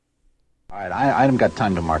All right, I haven't got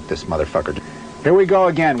time to mark this motherfucker. Here we go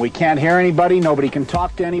again. We can't hear anybody. Nobody can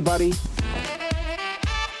talk to anybody.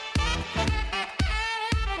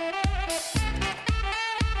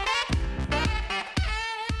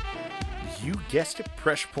 You guessed it,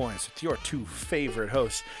 Pressure Points with your two favorite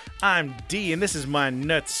hosts. I'm D, and this is my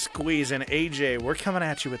nuts squeezing AJ. We're coming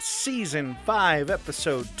at you with Season 5,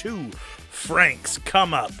 Episode 2, Frank's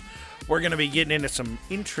Come Up. We're going to be getting into some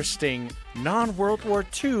interesting non-World War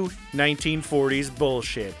II 1940s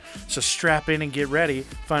bullshit. So strap in and get ready.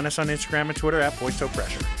 Find us on Instagram and Twitter at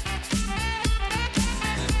PointOPressure.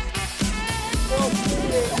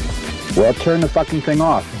 Well, turn the fucking thing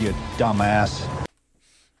off, you dumbass.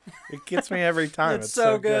 It gets me every time. It's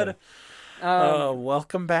so good.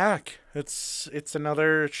 Welcome back. It's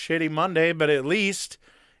another shitty Monday, but at least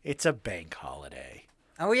it's a bank holiday.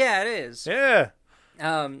 Oh, yeah, it is. Yeah.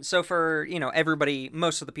 So for, everybody,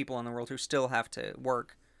 most of the people in the world who still have to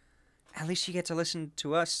work, at least you get to listen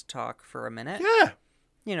to us talk for a minute.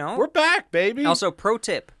 Yeah. We're back, baby. Also, pro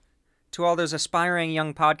tip to all those aspiring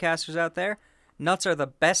young podcasters out there, nuts are the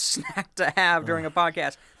best snack to have during a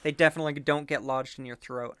podcast. They definitely don't get lodged in your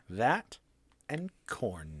throat. That and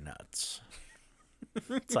corn nuts.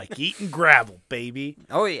 It's like eating gravel, baby.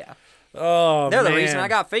 Oh, yeah. Oh, They're man. the reason I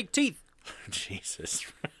got fake teeth.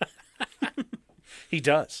 Jesus. He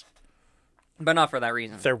does. But not for that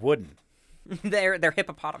reason. They're wooden. They're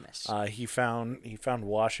hippopotamus. He found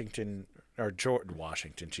Washington, or George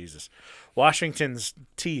Washington, Jesus. Washington's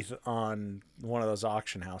teeth on one of those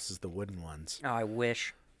auction houses, the wooden ones. Oh, I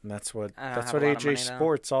wish. And that's what I don't that's have what a lot of AJ money, though.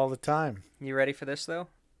 sports all the time. You ready for this, though?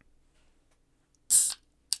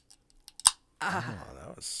 Oh,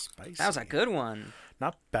 that was spicy. That was a good one.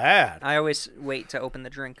 Not bad. I always wait to open the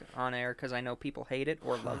drink on air because I know people hate it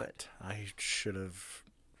or love it. I should have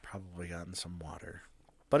probably gotten some water.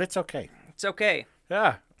 But it's okay. It's okay,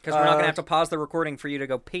 Yeah. because we're not going to have to pause the recording for you to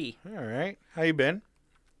go pee. All right. How you been?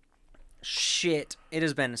 Shit, it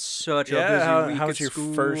has been such a busy week how at was your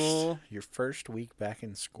school. first week back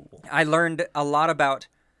in school? I learned a lot about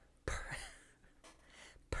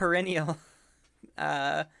perineal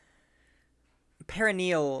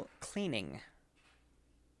cleaning.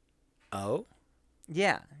 Oh?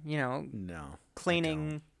 Yeah, No.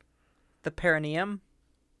 cleaning the perineum.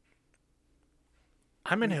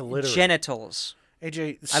 I'm an illiterate. Genitals.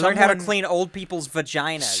 AJ, I learned how to clean old people's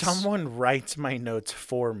vaginas. Someone writes my notes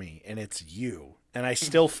for me, and it's you. And I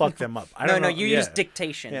still fuck them up. I don't know. You use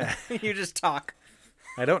dictation. Yeah. You just talk.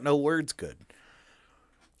 I don't know words good.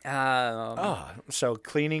 Um, So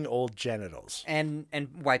cleaning old genitals. and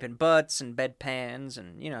wiping butts and bedpans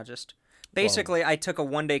and just basically I took a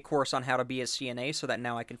 1-day course on how to be a CNA so that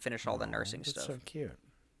now I can finish all the nursing That's stuff. so cute.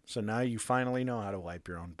 So now you finally know how to wipe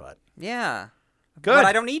your own butt. Yeah. Good. But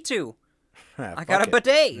I don't need to. I got a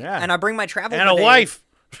bidet. Yeah. And I bring my travel And bidet. a wife.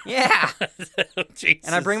 Yeah. Jesus.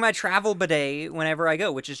 And I bring my travel bidet whenever I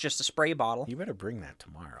go, which is just a spray bottle. You better bring that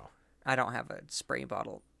tomorrow. I don't have a spray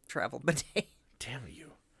bottle travel bidet. Damn you.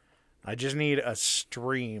 I just need a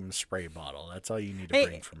stream spray bottle. That's all you need to Hey,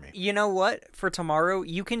 bring for me. you know what? For tomorrow,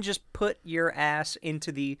 you can just put your ass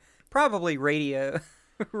into the probably radio.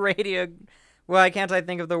 Why can't I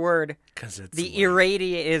think of the word? Because it's The late.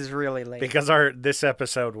 irradia is really late. Because this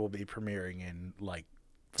episode will be premiering in like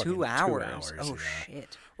fucking 2 hours. Oh, yeah.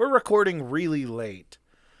 shit. We're recording really late.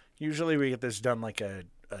 Usually we get this done like a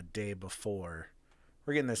day before.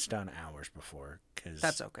 We're getting this done hours before. Cause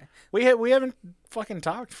That's okay. we haven't fucking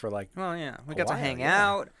talked for like Well, yeah. We a got to while, hang yeah.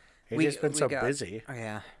 out. AJ's been so got- busy. Oh,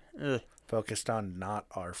 yeah. Ugh. Focused on not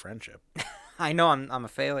our friendship. I know I'm a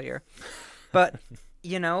failure. But,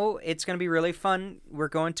 it's going to be really fun. We're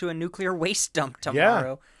going to a nuclear waste dump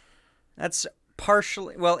tomorrow. That's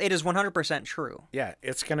partially... Well, it is 100% true. Yeah,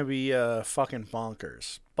 it's going to be fucking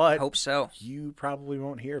bonkers. But Hope so. you probably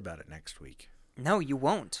won't hear about it next week. No, you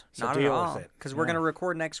won't. So Not deal at with all. it. Because we're Yeah. going to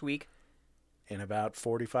record next week In about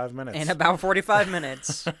 45 minutes. in about 45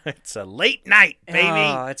 minutes. It's a late night, baby.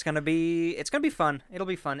 Oh, it's gonna be fun. It'll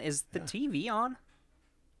be fun. Is the TV on?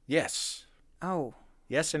 Yes. Oh,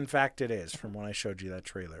 Yes, in fact, it is, from when I showed you that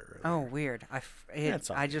trailer earlier. oh, weird. it's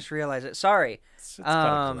all I just realized it. Sorry. It's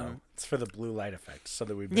got a glow. It's for the blue light effect, so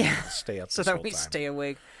that we've been able to stay up So this that whole we time. stay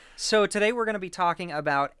awake. So today we're gonna be talking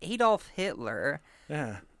about Adolf Hitler.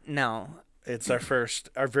 Yeah. No, It's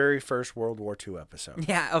our very first World War II episode.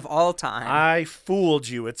 yeah, of all time. I fooled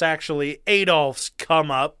you. It's actually Adolf's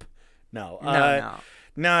come up. No. No.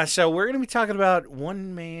 No, so we're going to be talking about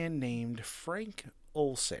one man named Frank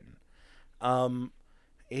Olson.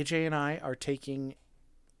 AJ and I are taking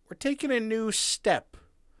a new step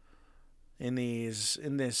in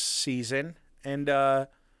this season, and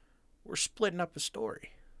we're splitting up a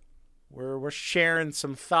story. We're sharing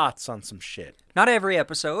some thoughts on some shit. Not every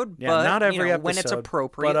episode, Yeah, but not every episode when it's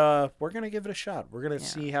appropriate. But we're gonna give it a shot. We're gonna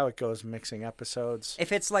see how it goes mixing episodes.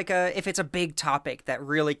 If it's a big topic that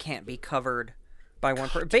really can't be covered by one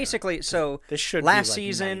person, basically. So this should last be like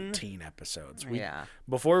season 19 episodes. Yeah.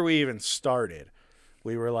 Before we even started,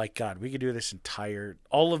 we were like, God, we could do this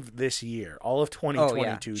all of this year, all of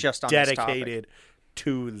 2022, just on this dedicated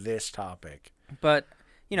to this topic. But,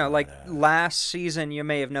 like last season, you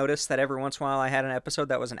may have noticed that every once in a while I had an episode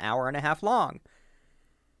that was an hour and a half long.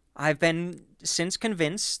 I've been since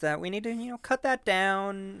convinced that we need to, cut that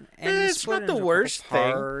down and it's split not it the into worst a couple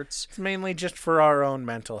thing. parts. It's mainly just for our own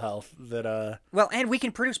mental health that Well, and we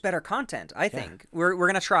can produce better content, I think. We're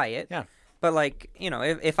going to try it. Yeah. But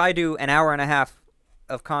if I do an hour and a half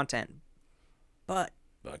of content, but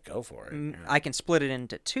go for it. I can split it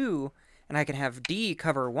into two, and I can have D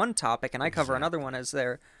cover one topic, and I cover another one as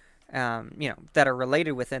they're, that are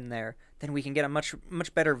related within there. Then we can get a much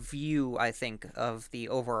better view, I think, of the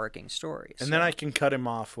overarching story. And then I can cut him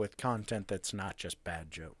off with content that's not just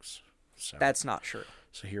bad jokes. So that's not true.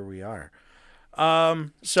 So here we are.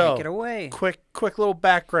 So take it away. Quick little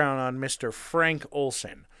background on Mr. Frank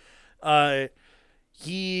Olson.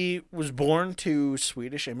 He was born to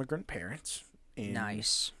Swedish immigrant parents in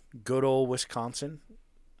good old Wisconsin.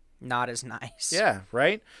 Not as nice. Yeah,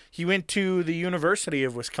 right? He went to the University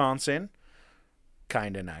of Wisconsin.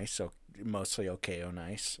 Kind of nice, so mostly okay-o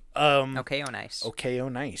nice. Okay-o nice. Okay-o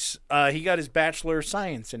nice. He got his Bachelor of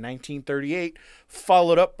Science in 1938,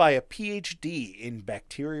 followed up by a PhD in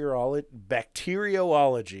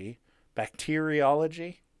bacteriology. Oh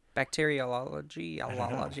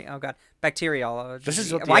God, bacteriology. This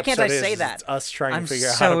is what the Why can't I episode say is. that? It's us trying I'm to figure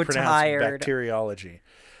out so how to pronounce tired. bacteriology.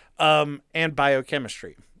 And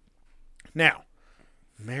biochemistry. Now,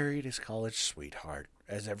 married his college sweetheart,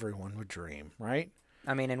 as everyone would dream, right?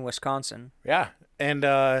 I mean, in Wisconsin. Yeah, and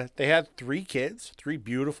they had 3 kids, 3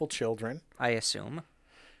 beautiful children. I assume.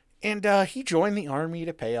 And he joined the Army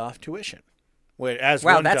to pay off tuition.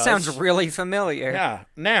 Wow, that sounds really familiar. Yeah.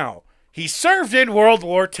 Now, he served in World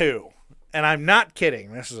War II. And I'm not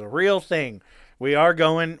kidding. This is a real thing.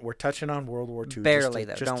 We're touching on World War II. Barely,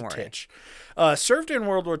 just though. Don't worry. Titch. Served in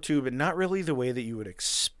World War II, but not really the way that you would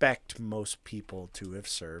expect most people to have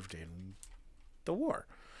served in the war.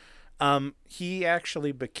 He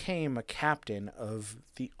actually became a captain of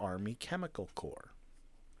the Army Chemical Corps.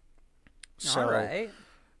 So, all right.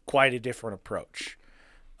 Quite a different approach.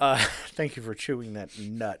 Thank you for chewing that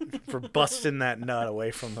nut, for busting that nut away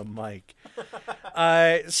from the mic.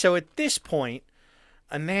 So at this point,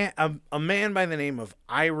 a man by the name of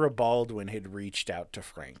Ira Baldwin had reached out to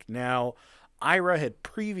Frank. Now, Ira had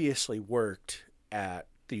previously worked at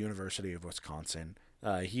the University of Wisconsin.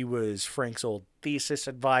 He was Frank's old thesis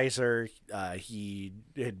advisor. He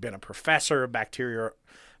had been a professor of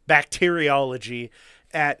bacteriology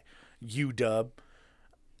at UW.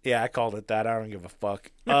 Yeah, I called it that. I don't give a fuck.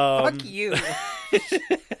 Fuck you.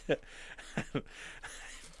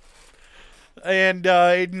 And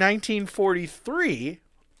in 1943,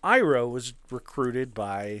 Ira was recruited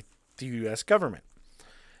by the U.S. government.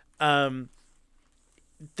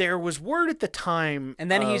 There was word at the time. And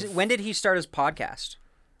then when did he start his podcast?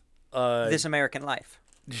 This American Life.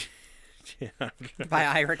 Yeah. By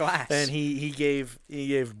Ira Glass. And he gave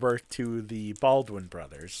birth to the Baldwin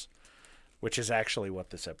brothers, which is actually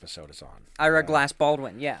what this episode is on. Ira Glass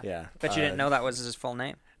Baldwin, yeah. Yeah. Bet you didn't know that was his full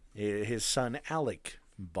name. His son, Alec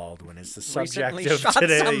Baldwin, is the subject Recently of shot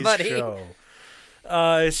today's somebody. show.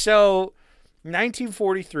 So,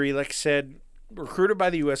 1943, like I said, recruited by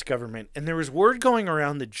the U.S. government, and there was word going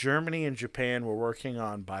around that Germany and Japan were working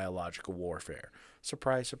on biological warfare.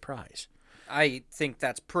 Surprise, surprise. I think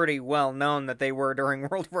that's pretty well known that they were during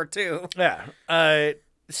World War II. Yeah.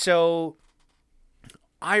 So,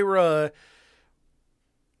 Ira,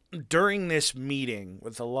 during this meeting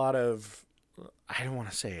with a lot of, I don't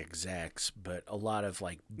want to say execs, but a lot of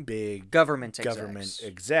like big government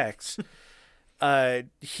execs,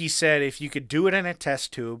 he said if you could do it in a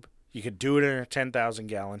test tube, you could do it in a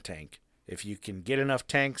 10,000-gallon tank. If you can get enough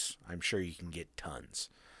tanks, I'm sure you can get tons.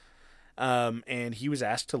 And he was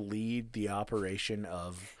asked to lead the operation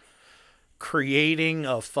of creating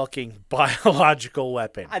a fucking biological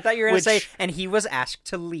weapon. I thought you were going to say, and he was asked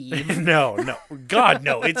to leave. No. God,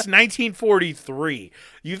 no. It's 1943.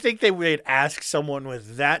 You think they would ask someone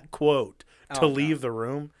with that quote to leave the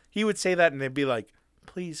room? He would say that and they'd be like,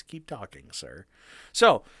 please keep talking, sir.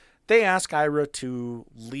 So they ask Ira to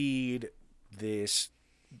lead this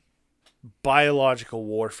biological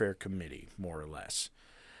warfare committee, more or less.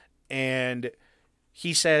 And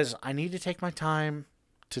he says, I need to take my time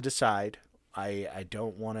to decide. I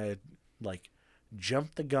don't want to like,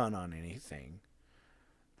 jump the gun on anything.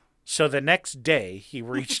 So the next day, he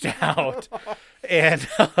reached out and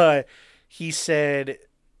he said,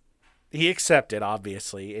 he accepted,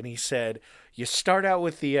 obviously, and he said, you start out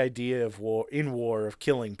with the idea of war of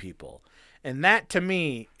killing people. And that, to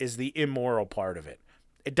me, is the immoral part of it.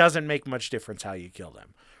 It doesn't make much difference how you kill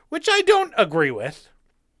them, which I don't agree with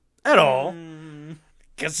at all.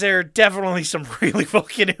 Because there are definitely some really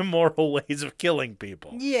fucking immoral ways of killing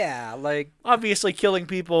people. Yeah, like... Obviously, killing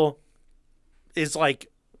people is,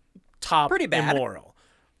 like, top pretty bad. Immoral.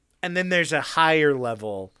 And then there's a higher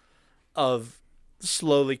level of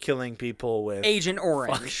slowly killing people with... Agent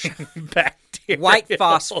Orange. Bacterial... White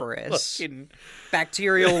phosphorus. Fucking...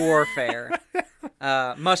 Bacterial warfare.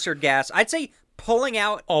 Mustard gas. I'd say pulling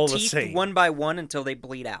out all teeth one by one until they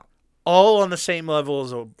bleed out. All on the same level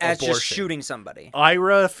as abortion. Just shooting somebody.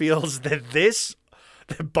 Ira feels that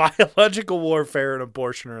the biological warfare and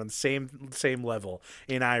abortion are on the same level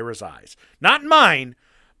in Ira's eyes. Not mine,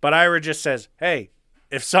 but Ira just says, hey,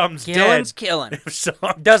 if something's Killing's dead... killing. If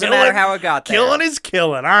doesn't matter how it got there. Killing is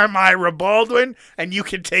killing. I'm Ira Baldwin, and you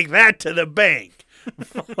can take that to the bank.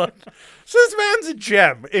 So this man's a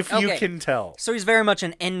gem, if you can tell. So he's very much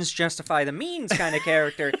an ends justify the means kind of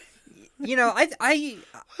character. You know, I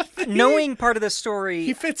knowing part of the story,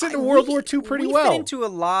 he fits into World War II pretty well. We fit into a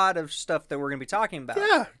lot of stuff that we're going to be talking about.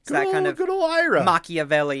 Yeah, good old Ira.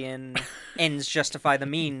 Machiavellian ends justify the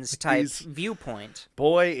means type viewpoint.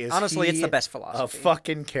 Boy, is honestly, he it's the best philosophy. A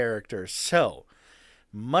fucking character. So,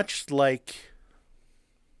 much like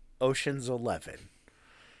Ocean's 11,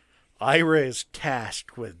 Ira is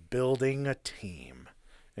tasked with building a team.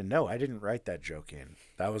 And no, I didn't write that joke in.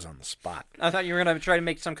 That was on the spot. I thought you were going to try to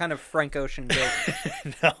make some kind of Frank Ocean joke.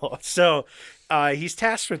 No. So he's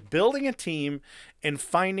tasked with building a team and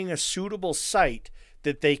finding a suitable site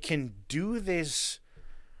that they can do this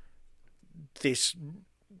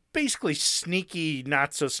basically sneaky,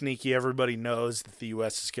 not so sneaky, everybody knows that the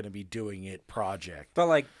U.S. is going to be doing it project. But,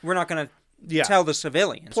 like, we're not going to tell the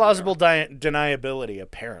civilians. Plausible deniability,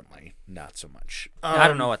 apparently. Not so much. I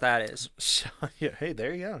don't know what that is. So, yeah, hey,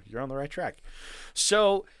 there you go. You're on the right track.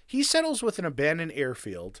 So he settles with an abandoned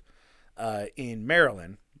airfield in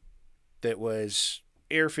Maryland that was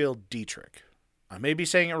Airfield Dietrich. I may be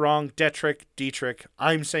saying it wrong. Dietrich.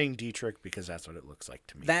 I'm saying Dietrich because that's what it looks like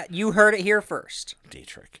to me. That you heard it here first.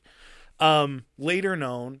 Dietrich. Later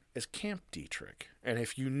known as Camp Dietrich. And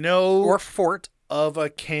if you know... Or Fort. Of a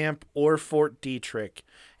camp or Fort Dietrich,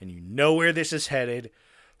 and you know where this is headed,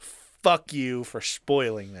 fuck you for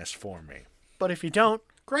spoiling this for me. But if you don't,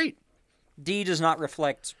 great. D does not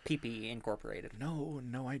reflect PP Incorporated. No,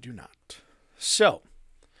 I do not. So,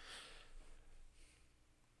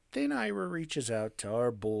 then Ira reaches out to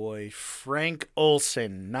our boy, Frank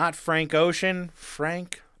Olson. Not Frank Ocean,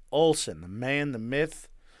 Frank Olson. The man, the myth,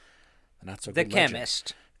 the not so good legend. The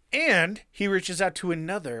chemist. And he reaches out to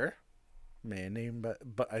another... man named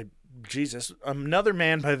another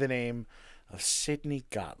man by the name of Sidney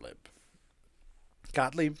Gottlieb.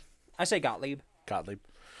 Gottlieb? I say Gottlieb.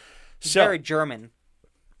 So, very German.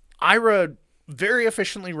 Ira very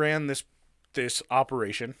efficiently ran this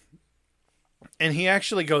operation, and he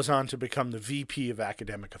actually goes on to become the VP of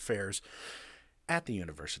Academic Affairs at the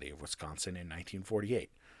University of Wisconsin in 1948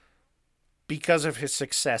 because of his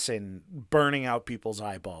success in burning out people's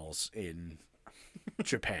eyeballs in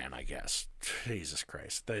Japan, I guess. Jesus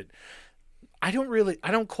Christ. I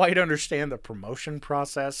don't quite understand the promotion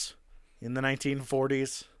process in the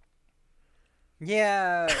 1940s.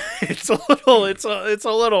 Yeah. It's a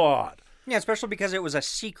little odd. Yeah, especially because it was a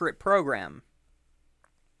secret program.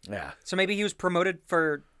 Yeah. So maybe he was promoted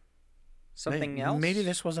for something else? Maybe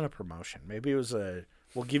this wasn't a promotion. Maybe it was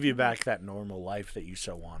we'll give you back that normal life that you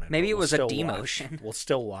so wanted. Maybe it was a demotion. We'll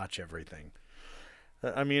still watch everything.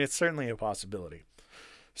 I mean, it's certainly a possibility.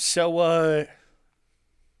 So,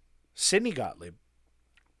 Sidney Gottlieb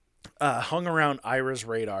hung around Ira's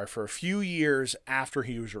radar for a few years after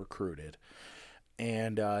he was recruited.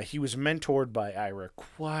 And he was mentored by Ira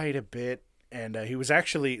quite a bit. And he was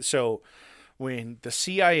actually... So, when the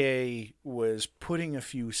CIA was putting a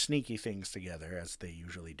few sneaky things together, as they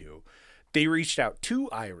usually do, they reached out to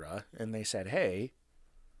Ira and they said, hey,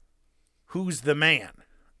 who's the man?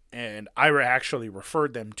 And Ira actually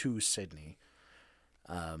referred them to Sidney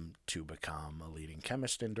to become a leading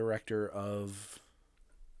chemist and director of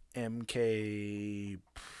MK,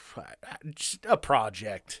 just a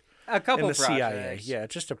project. A couple in the projects. CIA. Yeah,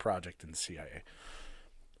 just a project in the CIA.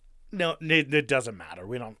 No, it doesn't matter.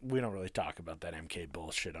 We don't really talk about that MK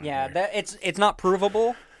bullshit on here. Yeah, it's not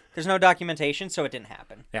provable. There's no documentation, so it didn't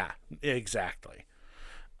happen. Yeah, exactly.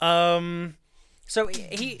 So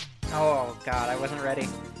he Oh, God, I wasn't ready.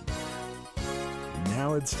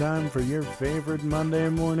 Now it's time for your favorite Monday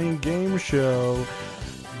morning game show,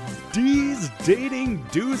 D's Dating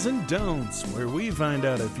Do's and Don'ts, where we find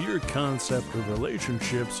out if your concept of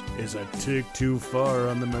relationships is a tick too far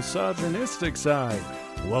on the misogynistic side.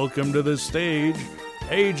 Welcome to the stage,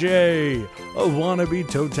 AJ, a wannabe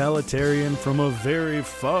totalitarian from a very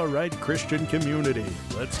far-right Christian community.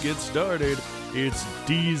 Let's get started. It's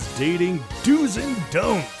D's Dating Do's and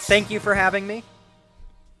Don'ts. Thank you for having me.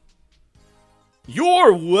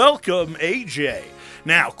 You're welcome, AJ.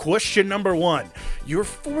 Now, question number 1. Your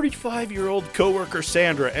 45-year-old coworker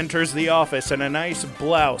Sandra enters the office in a nice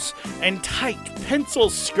blouse and tight pencil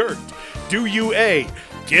skirt. Do you A,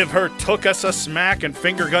 give her took us a smack and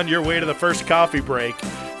finger gun your way to the first coffee break,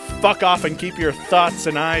 fuck off and keep your thoughts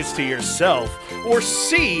and eyes to yourself, or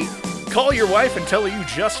C, call your wife and tell her you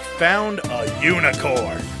just found a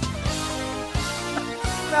unicorn?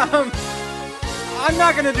 I'm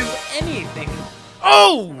not going to do anything.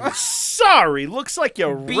 Oh, sorry. Looks like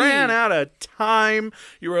you B. ran out of time.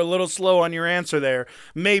 You were a little slow on your answer there.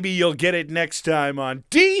 Maybe you'll get it next time on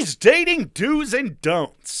D's Dating Do's and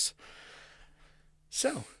Don'ts.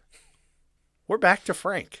 So, we're back to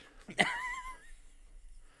Frank.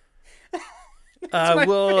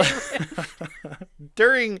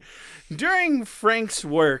 During Frank's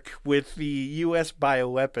work with the U.S.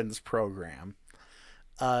 bioweapons program,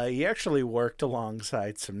 he actually worked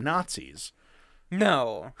alongside some Nazis.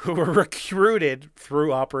 No. Who were recruited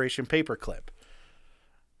through Operation Paperclip.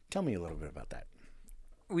 Tell me a little bit about that.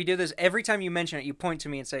 We do this every time you mention it. You point to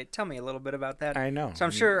me and say, tell me a little bit about that. I know. So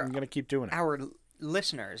I'm sure I'm going to keep doing it. Our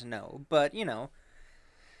listeners know. But,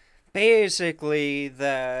 basically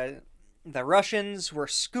the Russians were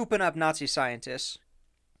scooping up Nazi scientists,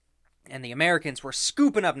 and the Americans were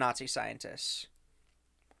scooping up Nazi scientists.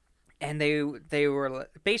 And they were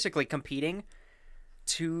basically competing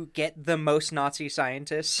to get the most Nazi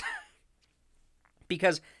scientists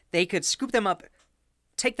because they could scoop them up,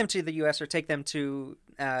 take them to the U.S. or take them to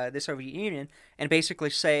the Soviet Union, and basically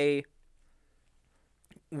say,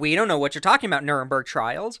 we don't know what you're talking about, Nuremberg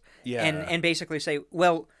trials. Yeah. And basically say,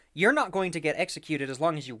 well, you're not going to get executed as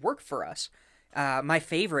long as you work for us. My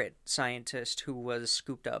favorite scientist who was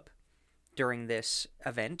scooped up during this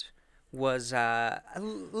event was a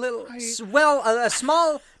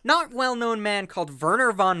small, not well-known man called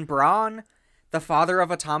Werner von Braun, the father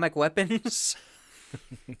of atomic weapons.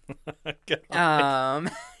 I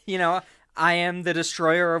am the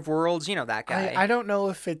destroyer of worlds. You know that guy. I don't know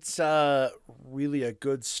if it's really a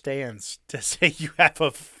good stance to say you have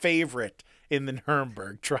a favorite in the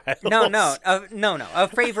Nuremberg trials. No. A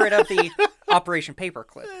favorite of the Operation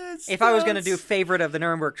Paperclip. If I was going to do favorite of the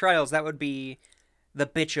Nuremberg trials, that would be the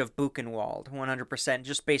bitch of Buchenwald, 100%,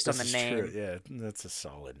 just based on the name. True. Yeah, that's a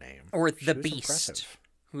solid name. Or She the was Beast, impressive.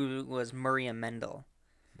 who was Maria Mendel.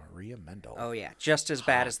 Maria Mendel. Oh, yeah. Just as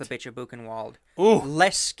bad as the bitch of Buchenwald. Ooh.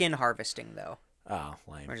 Less skin harvesting, though. Oh,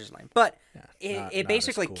 lame. Which is lame. But Yeah, it not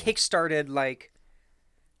basically as cool. kickstarted, like,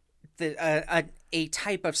 a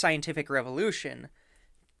type of scientific revolution,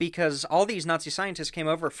 because all these Nazi scientists came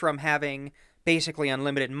over from having basically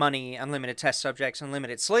unlimited money, unlimited test subjects,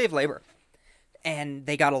 unlimited slave labor. And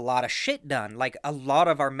they got a lot of shit done. Like, a lot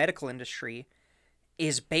of our medical industry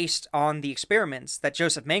is based on the experiments that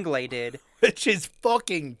Joseph Mengele did. Which is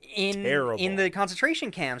fucking terrible. In the concentration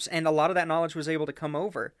camps. And a lot of that knowledge was able to come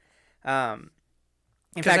over. In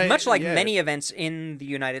fact, much like many events in the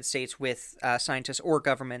United States with scientists or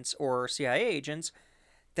governments or CIA agents,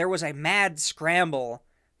 there was a mad scramble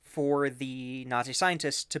for the Nazi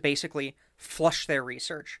scientists to basically flush their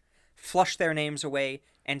research, flush their names away,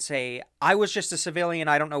 and say, I was just a civilian,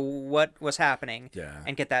 I don't know what was happening,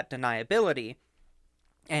 and get that deniability,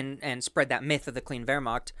 and spread that myth of the clean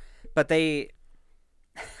Wehrmacht. But I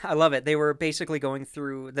love it, they were basically going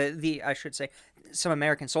through, I should say, some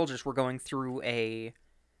American soldiers were going through a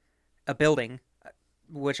building,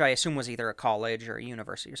 which I assume was either a college or a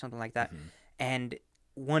university or something like that, and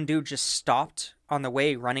one dude just stopped on the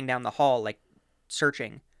way running down the hall, like,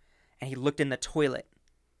 searching, and he looked in the toilet,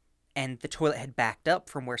 and the toilet had backed up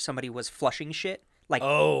from where somebody was flushing shit, like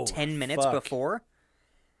 10 minutes before,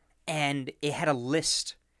 and it had a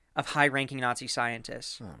list of high-ranking Nazi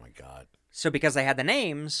scientists. Oh my god. So because they had the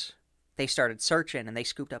names, they started searching, and they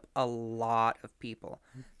scooped up a lot of people.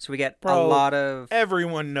 So we get a lot of...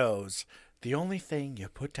 Everyone knows the only thing you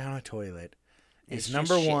put down a toilet is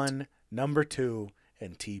number just 1, number 2,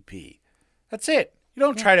 and TP. That's it. You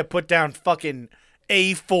don't try to put down fucking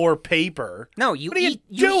A4 paper. No, you what are eat,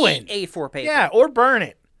 you doing? You eat A4 paper. Yeah, or burn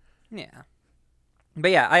it. Yeah.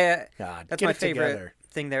 But yeah, God, that's get my it together.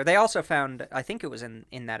 thing there. They also found, I think it was in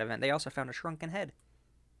that event, they also found a shrunken head.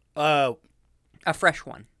 Uh, A fresh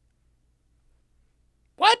one.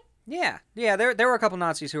 what? Yeah. Yeah, there were a couple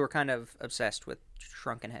Nazis who were kind of obsessed with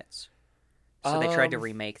shrunken heads. So they tried to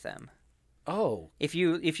remake them. Oh. If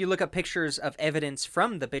you look up pictures of evidence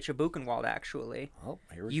from the Bitch of Buchenwald, actually, Oh,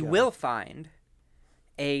 here we you go. will find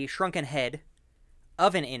a shrunken head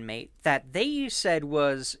of an inmate that they said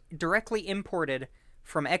was directly imported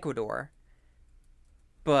from Ecuador,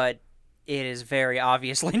 but it is very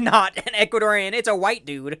obviously not an Ecuadorian. It's a white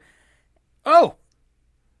dude. Oh!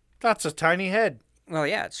 That's a tiny head. Well,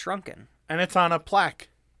 yeah, it's shrunken. And it's on a plaque.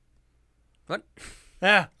 What?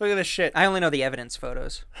 Yeah, look at this shit. I only know the evidence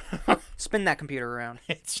photos. Spin that computer around.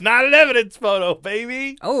 It's not an evidence photo,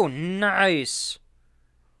 baby. Oh, nice.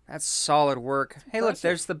 That's solid work. Hey, look, Impressive.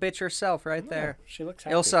 there's the bitch herself right there. She looks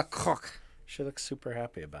happy. Ilsa Koch. She looks super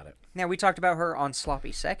happy about it. Now, we talked about her on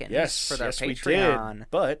Sloppy Seconds Yes, for their yes, we Patreon. did.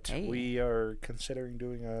 But Hey. we are considering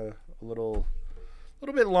doing a little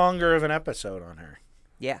bit longer of an episode on her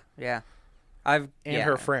Yeah. and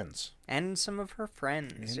her friends. And some of her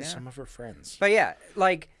friends. And yeah. some of her friends. But yeah,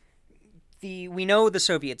 like, we know the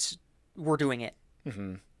Soviets were doing it.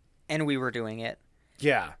 Mm-hmm. And we were doing it.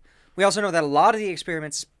 Yeah. We also know that a lot of the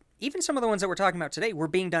experiments, even some of the ones that we're talking about today, were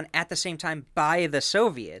being done at the same time by the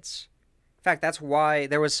Soviets. In fact, that's why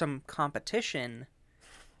there was some competition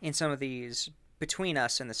in some of these between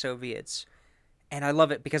us and the Soviets. And I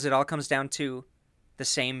love it because it all comes down to the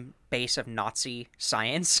same base of Nazi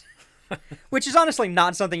science, which is honestly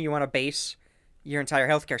not something you want to base your entire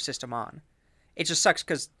healthcare system on. It just sucks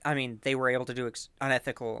because, I mean, they were able to do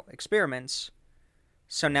unethical experiments.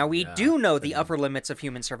 So now we do know the upper limits of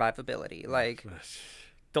human survivability. Like,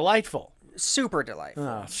 Delightful. super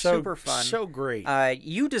delightful. So, super fun. So great.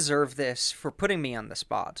 You deserve this for putting me on the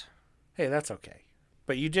spot. Hey, that's okay.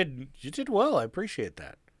 But you did well. I appreciate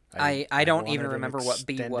that. I don't even wanted an remember what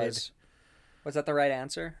B extended- was. Was that the right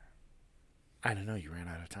answer? I don't know. You ran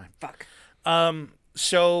out of time. Fuck.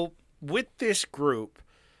 So with this group,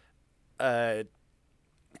 Ira,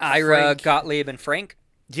 Frank- Gottlieb, and Frank?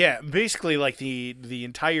 yeah, basically like the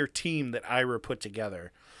entire team that Ira put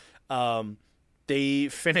together, they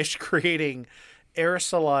finished creating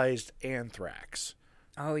aerosolized anthrax.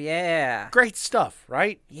 Oh, yeah. Great stuff,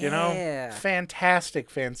 right? You know, Yeah. fantastic.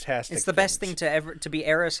 It's the best thing to be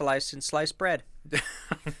aerosolized in sliced bread.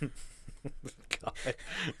 God.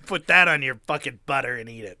 Put that on your fucking butter and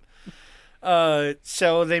eat it.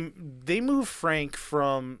 So they moved Frank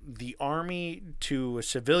from the army to a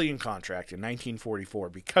civilian contract in 1944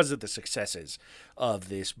 because of the successes of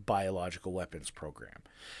this biological weapons program.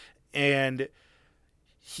 And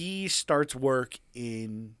he starts work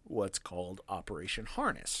in what's called Operation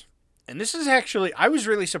Harness. And this is actually, I was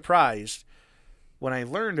really surprised when I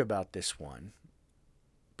learned about this one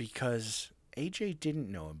because AJ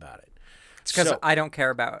didn't know about it. It's because So- I don't care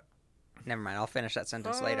about... Never mind, I'll finish that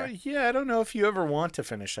sentence later. Yeah, I don't know if you ever want to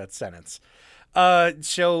finish that sentence.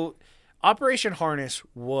 So Operation Harness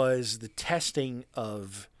was the testing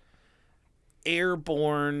of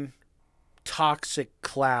airborne toxic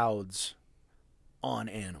clouds on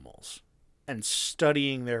animals and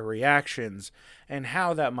studying their reactions and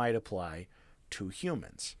how that might apply to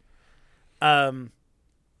humans. Now,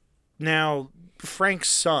 Frank's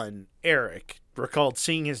son, Eric, recalled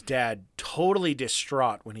seeing his dad totally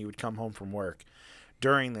distraught when he would come home from work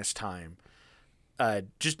during this time,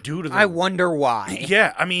 just due to the... I wonder why.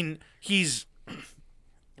 Yeah, I mean,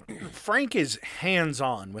 Frank is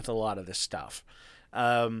hands-on with a lot of this stuff.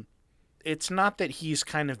 It's not that he's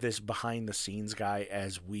kind of this behind-the-scenes guy,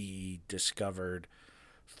 as we discovered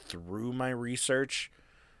through my research.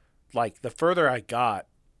 Like, the further I got,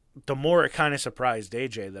 the more it kind of surprised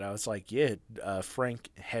AJ that I was like, yeah, Frank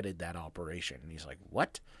headed that operation. And he's like,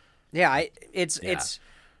 what? Yeah, it's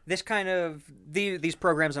this kind of these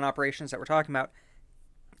programs and operations that we're talking about.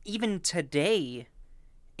 Even today,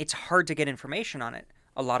 it's hard to get information on it.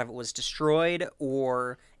 A lot of it was destroyed,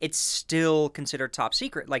 or it's still considered top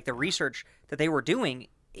secret. Like the research that they were doing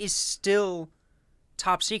is still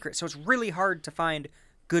top secret, so it's really hard to find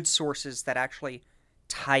good sources that actually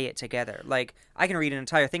tie it together. Like I can read an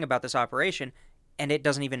entire thing about this operation, and it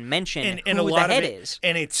doesn't even mention who a lot the head of it, is.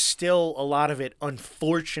 And it's still a lot of it,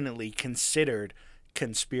 unfortunately, considered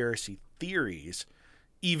conspiracy theories,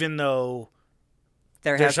 even though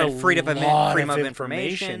There has there's been a freedom of lot of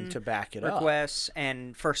information to back it requests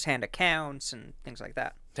and first-hand accounts and things like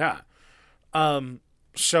that. up. Yeah.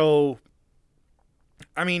 So,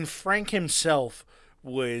 I mean, Frank himself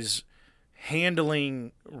was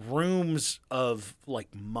handling rooms of like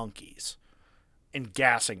monkeys and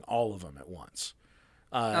gassing all of them at once.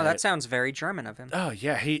 Oh, that sounds very German of him. Oh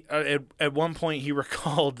yeah, he at one point he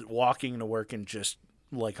recalled walking to work and just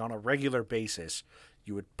like on a regular basis,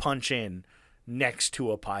 you would punch in next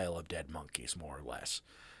to a pile of dead monkeys, more or less.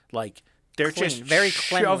 Like they're Clean, just very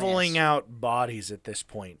shoveling cleanliness. out bodies at this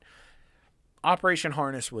point. Operation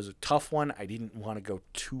Harness was a tough one. I didn't want to go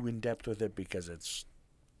too in depth with it because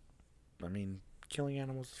killing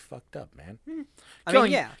animals is fucked up, man.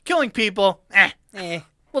 Killing people,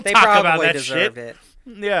 we'll They talk probably about that deserved shit. it.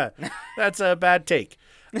 Yeah, that's a bad take.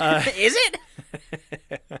 Is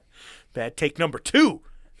it? Bad take number 2,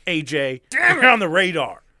 AJ. You're on the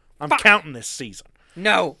radar. I'm counting this season.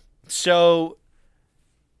 No. So,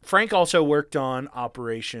 Frank also worked on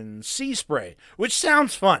Operation Sea Spray, which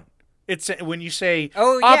sounds fun. It's when you say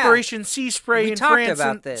Oh, yeah. Operation Sea Spray We in talked France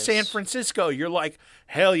about and this. San Francisco, you're like,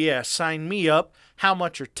 hell yeah, sign me up. How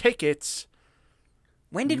much are tickets?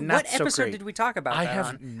 What Not so episode great. did we talk about I that have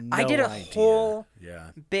on? no I did a idea. whole Yeah.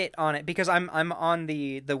 bit on it because I'm on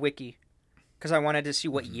the wiki because I wanted to see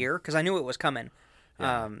what year because I knew it was coming.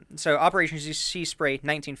 So Operation Sea Spray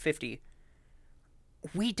 1950.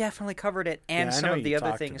 We definitely covered it and Yeah, I some know of the you other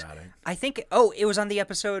talked things. about it. I think it was on the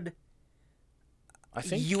episode I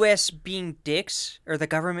think U.S. being dicks or the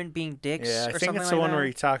government being dicks. Yeah, I or think something it's like the one that. where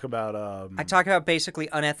you talk about I talk about basically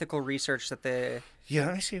unethical research that the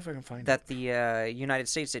let me see if I can find it. United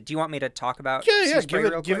States did. Do you want me to talk about? Yeah, Sea Spray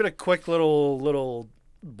real give quick? it a quick little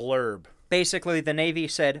blurb. Basically, the Navy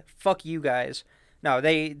said, "Fuck you guys." No,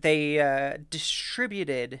 they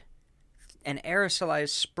distributed an aerosolized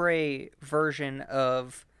spray version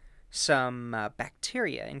of some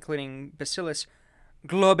bacteria, including Bacillus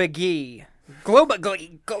globigii.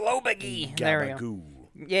 Globigii. There we go. Gabagoo.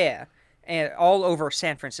 Yeah, and all over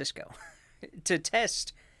San Francisco to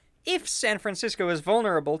test if San Francisco is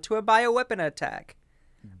vulnerable to a bioweapon attack.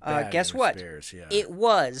 Bad Guess news what? bears, yeah. It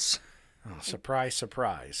was. Oh, surprise,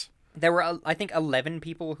 surprise. There were, I think, 11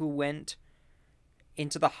 people who went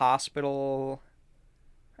into the hospital.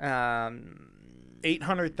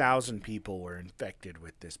 800,000 people were infected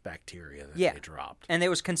with this bacteria that Yeah. they dropped. And it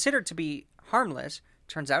was considered to be harmless.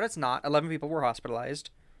 Turns out it's not. 11 people were hospitalized.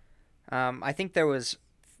 I think there was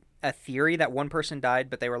a theory that one person died,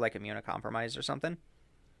 but they were like immunocompromised or something.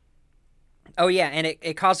 Oh, yeah, and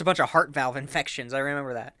it caused a bunch of heart valve infections. I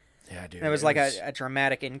remember that. Yeah, dude. And it was like a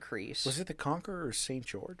dramatic increase. Was it the Conqueror or St.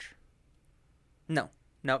 George? No,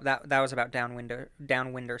 that was about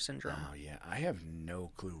downwinder syndrome. Oh, yeah. I have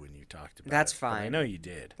no clue when you talked about That's it. But I fine. know you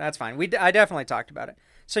did. That's fine. I definitely talked about it.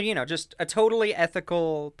 So, just a totally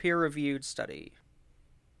ethical, peer-reviewed study.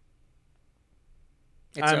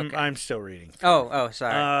 It's okay. I'm still reading. through. Oh,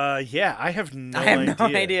 sorry. Yeah, I have no I have idea. no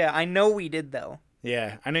idea. I know we did, though.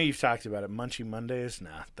 Yeah, I know you've talked about it. Munchie Mondays?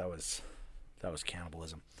 Nah, that was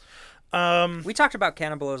cannibalism. We talked about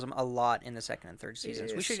cannibalism a lot in the second and third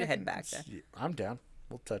seasons. We should head back there. I'm down.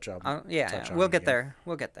 We'll touch on. We'll it get again. there.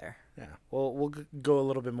 We'll get there. Yeah, we'll go a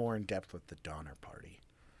little bit more in depth with the Donner Party.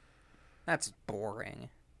 That's boring.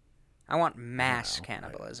 I want mass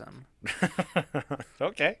cannibalism.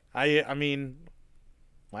 Okay, I mean,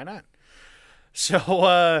 why not?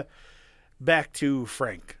 So back to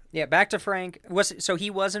Frank. Yeah, back to Frank. So he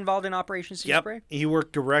was involved in Operation Sea Spray? He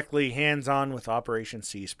worked directly hands-on with Operation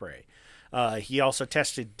Sea Spray. He also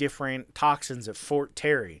tested different toxins at Fort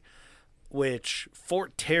Terry, which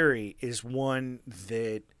Fort Terry is one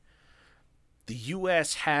that the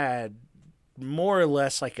U.S. had more or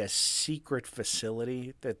less like a secret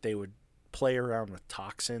facility that they would play around with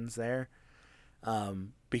toxins there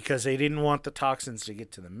because they didn't want the toxins to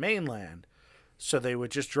get to the mainland. So they would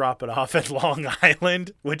just drop it off at Long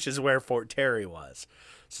Island, which is where Fort Terry was.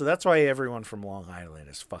 So that's why everyone from Long Island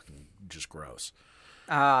is fucking just gross.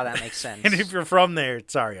 Ah, that makes sense. And if you're from there,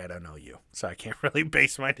 sorry, I don't know you. So I can't really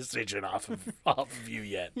base my decision off of you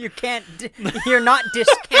yet. You can't... You're not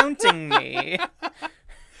discounting me.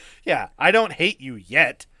 Yeah, I don't hate you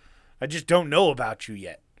yet. I just don't know about you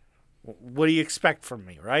yet. What do you expect from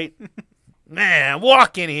me, right? Man,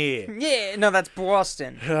 walk in here. Yeah, no, that's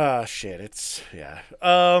Boston. Ah, shit. Yeah.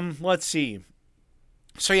 Let's see.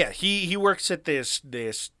 So yeah, he works at this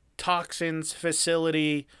toxins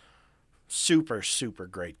facility. Super, super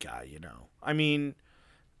great guy, I mean,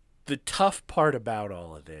 the tough part about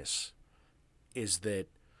all of this is that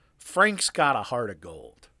Frank's got a heart of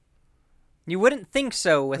gold. You wouldn't think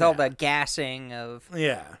so with all the gassing of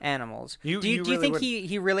Yeah. animals. You do you really think would-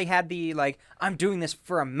 he really had the, I'm doing this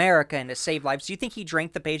for America and to save lives? Do you think he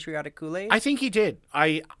drank the patriotic Kool-Aid? I think he did.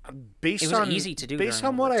 It was easy to do Based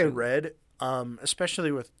during on what World I War II. read,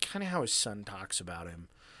 especially with kind of how his son talks about him,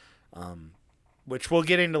 which we'll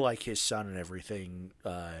get into his son and everything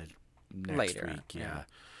next Later, week. Yeah.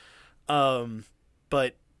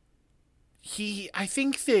 but I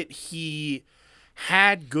think that he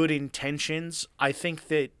had good intentions. I think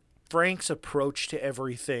that Frank's approach to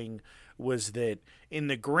everything was that in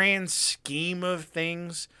the grand scheme of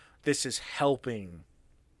things, this is helping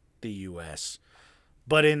the U.S.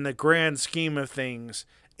 But in the grand scheme of things,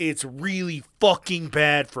 it's really fucking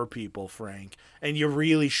bad for people, Frank. And you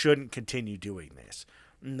really shouldn't continue doing this.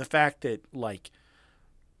 And the fact that,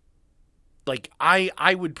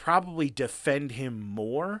 I would probably defend him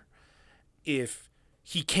more if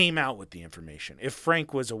he came out with the information. If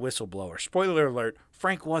Frank was a whistleblower. Spoiler alert,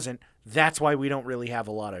 Frank wasn't. That's why we don't really have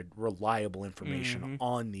a lot of reliable information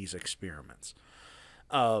on these experiments.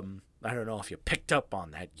 I don't know if you picked up on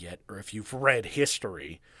that yet or if you've read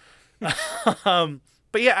history. But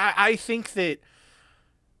yeah, I think that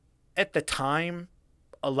at the time,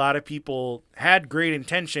 a lot of people had great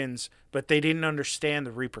intentions, but they didn't understand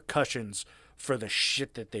the repercussions for the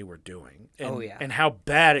shit that they were doing. And, and how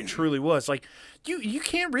bad it truly was. Like, you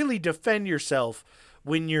can't really defend yourself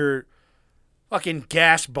when you're fucking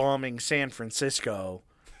gas bombing San Francisco.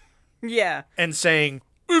 Yeah. And saying,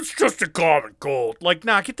 it's just a common cold. Like,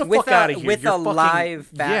 nah, get the fuck out of here. With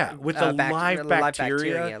live live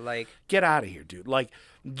bacteria. Like, get out of here, dude. Like,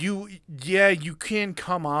 you can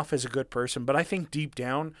come off as a good person, but I think deep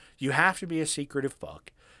down, you have to be a secretive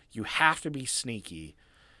fuck. You have to be sneaky.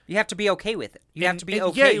 You have to be okay with it. You have to be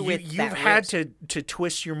okay with that. You've had to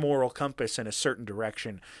twist your moral compass in a certain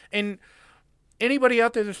direction. And anybody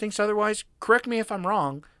out there that thinks otherwise, correct me if I'm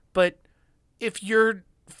wrong, but if you're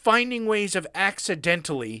finding ways of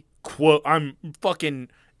accidentally, I'm fucking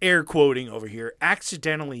air quoting over here,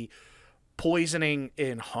 accidentally poisoning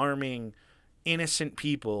and harming innocent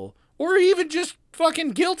people, or even just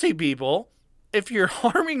fucking guilty people, if you're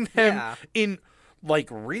harming them in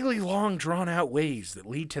really long drawn out ways that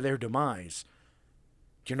lead to their demise,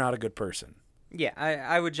 you're not a good person. Yeah,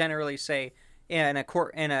 I would generally say in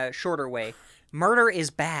a shorter way, murder is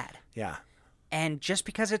bad. Yeah. And just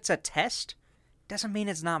because it's a test doesn't mean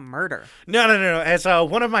it's not murder. No. As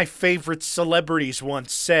one of my favorite celebrities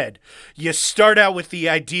once said, you start out with the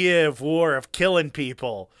idea of war, of killing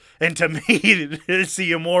people, and to me, it's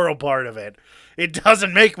the immoral part of it. It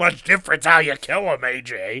doesn't make much difference how you kill them,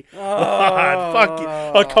 AJ. Oh. Fuck you.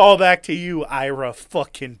 A call back to you, Ira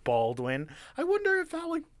fucking Baldwin. I wonder if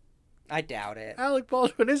I doubt it. Alec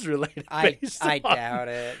Baldwin is related. I doubt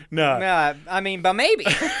it. No. I mean, but maybe.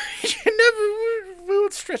 We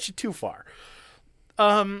won't stretch it too far.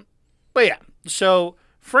 But yeah, so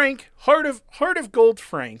Frank, Heart of Gold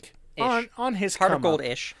Frank, on his Heart of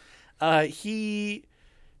Gold-ish.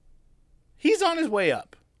 He's on his way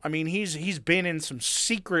up. I mean, he's been in some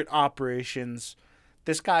secret operations.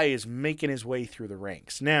 This guy is making his way through the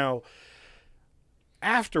ranks. Now,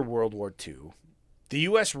 after World War II, the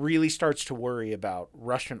U.S. really starts to worry about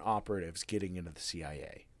Russian operatives getting into the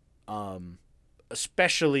CIA.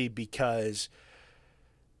 Especially because,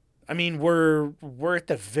 I mean, we're at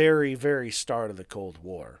the very, very start of the Cold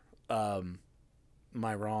War. Am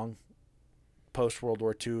I wrong? Post World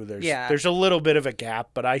War II, there's a little bit of a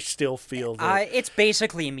gap, but I still feel that it's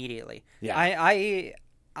basically immediately. Yeah.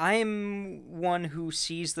 I'm one who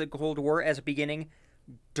sees the Cold War as a beginning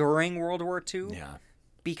during World War II. Yeah.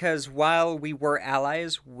 Because while we were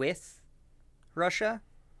allies with Russia,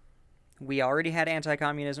 we already had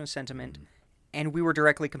anti-communism sentiment, and we were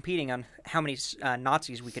directly competing on how many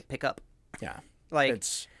Nazis we could pick up. Yeah.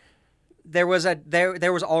 There was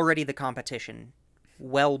already the competition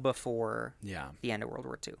well before the end of World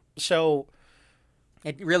War II. So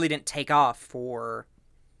it really didn't take off for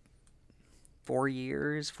 4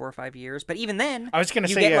 or 5 years. But even then, I was going to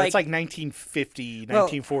say, it's like 1950,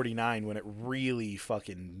 1949 when it really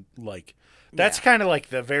fucking, that's kind of like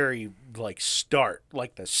the very, start,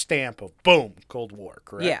 the stamp of, boom, Cold War,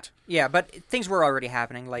 correct? Yeah, but things were already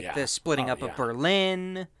happening, the splitting up of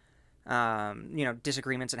Berlin,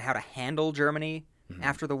 disagreements on how to handle Germany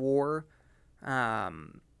after the war,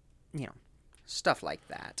 stuff like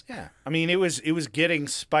that. Yeah, I mean, it was getting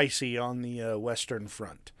spicy on the Western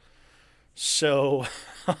Front. So,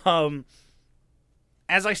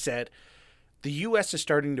 as I said, the U.S. is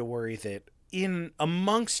starting to worry that in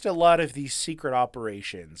amongst a lot of these secret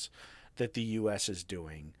operations that the U.S. is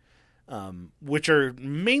doing, which are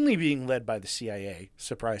mainly being led by the CIA,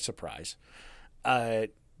 surprise, surprise,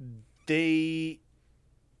 they,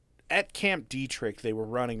 at Camp Detrick, they were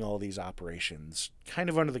running all these operations kind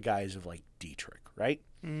of under the guise of, Detrick, right?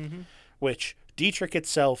 Mm-hmm. Which, Detrick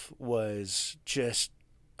itself was just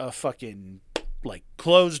a fucking,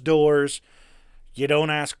 closed doors, you don't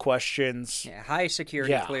ask questions. Yeah, high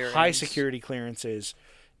security clearance. High security clearances.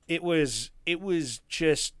 It was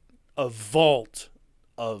just a vault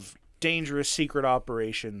of dangerous secret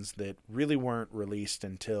operations that really weren't released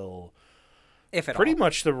until If at pretty all.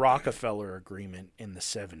 much the Rockefeller Agreement in the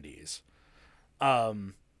 70s.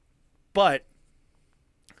 But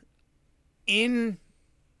in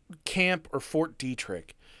Camp or Fort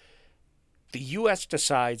Detrick, the U.S.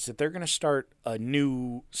 decides that they're going to start a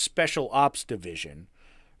new special ops division.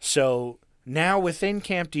 So now within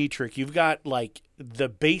Camp Detrick, you've got like the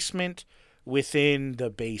basement within the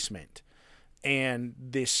basement. And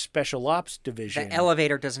this special ops division. The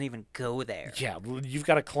elevator doesn't even go there. Yeah, you've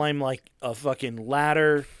got to climb like a fucking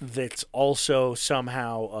ladder that's also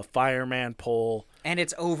somehow a fireman pole. And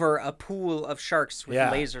it's over a pool of sharks with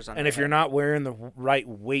lasers on And if you're not wearing the right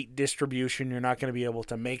weight distribution, you're not going to be able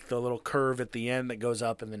to make the little curve at the end that goes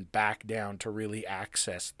up and then back down to really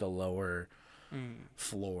access the lower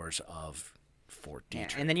floors of Fort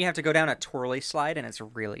Detrick. Yeah, and then you have to go down a twirly slide, and it's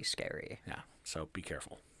really scary. Yeah, so be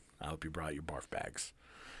careful. I hope you brought your barf bags.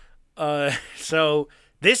 So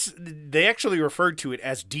they actually referred to it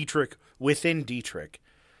as Detrick within Detrick.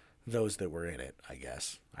 Those that were in it, I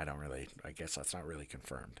guess. I guess that's not really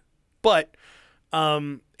confirmed. But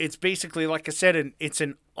it's basically, like I said, it's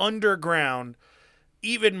an underground,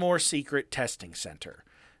 even more secret testing center.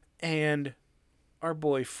 And our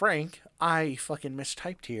boy Frank, I fucking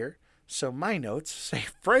mistyped here. So my notes say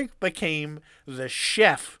Frank became the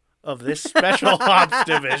chef of this special ops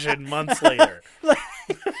division months later.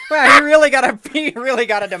 Wow, he really got a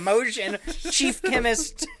demotion. Chief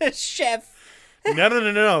chemist, chef.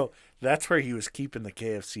 No. That's where he was keeping the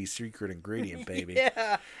KFC secret ingredient, baby.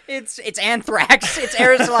 Yeah, it's anthrax. It's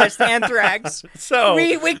aerosolized anthrax. So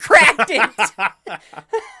we cracked it.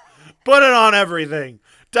 Put it on everything.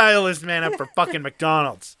 Dial this man up for fucking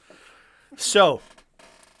McDonald's. So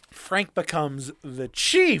Frank becomes the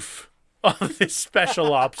chief of this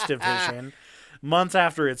special ops division months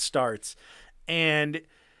after it starts. And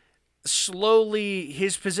slowly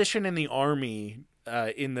his position in the army,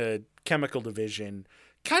 in the chemical division,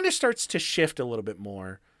 kind of starts to shift a little bit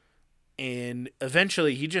more. And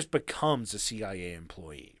eventually he just becomes a CIA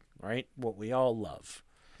employee, right? What we all love.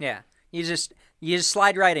 Yeah, you just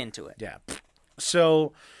slide right into it. Yeah.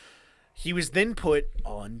 So he was then put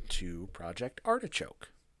onto Project Artichoke.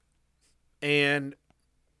 And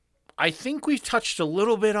I think we've touched a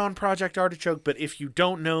little bit on Project Artichoke, but if you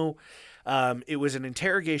don't know, it was an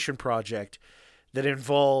interrogation project that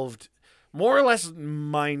involved more or less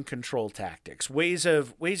mind control tactics, ways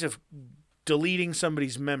of deleting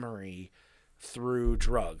somebody's memory through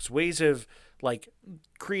drugs, ways of like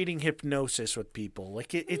creating hypnosis with people.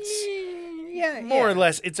 Like it's more or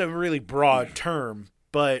less, it's a really broad term,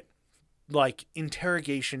 but like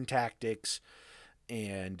interrogation tactics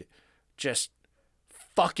and just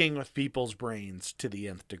fucking with people's brains to the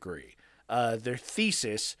nth degree. Their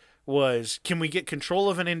thesis was, can we get control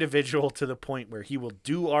of an individual to the point where he will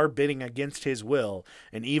do our bidding against his will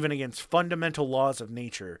and even against fundamental laws of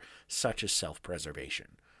nature, such as self-preservation?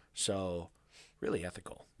 So, really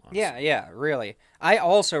ethical. Honestly. Yeah, really. I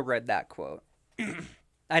also read that quote.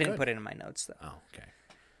 I didn't put it in my notes, though. Oh, okay.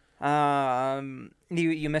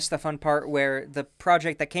 You missed the fun part where the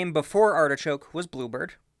project that came before Artichoke was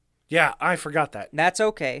Bluebird. Yeah, I forgot that. That's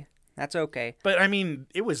okay. But, I mean,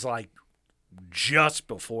 it was like just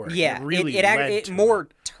before. Yeah, it really it more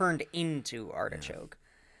turned into Artichoke.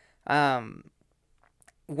 Yeah.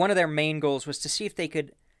 One of their main goals was to see if they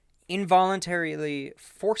could involuntarily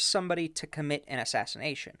force somebody to commit an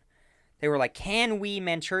assassination. They were like, can we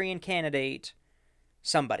Manchurian candidate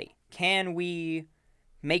somebody? Can we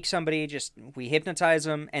make somebody we hypnotize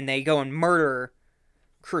them and they go and murder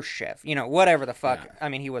Khrushchev? You know, whatever the fuck. Yeah. I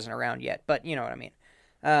mean, he wasn't around yet, but you know what I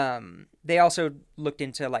mean. They also looked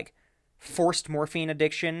into like forced morphine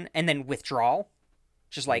addiction and then withdrawal,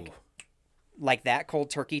 just like that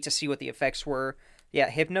cold turkey to see what the effects were. Yeah,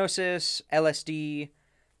 hypnosis, LSD, a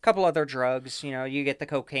couple other drugs. You know, you get the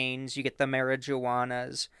cocaines, you get the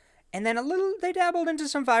marijuanas, and then they dabbled into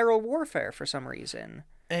some viral warfare for some reason.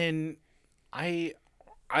 And I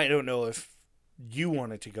don't know if you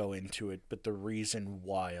wanted to go into it, but the reason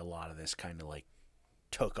why a lot of this kind of like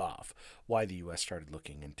took off, why the U.S. started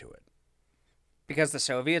looking into it. Because the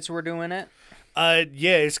Soviets were doing it?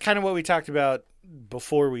 Yeah, it's kind of what we talked about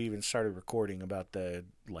before we even started recording about the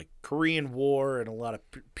like Korean War and a lot of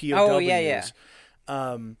POWs. Oh, yeah.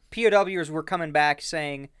 POWs were coming back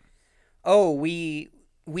saying, oh, we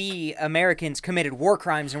Americans committed war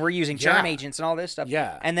crimes and we're using germ agents and all this stuff.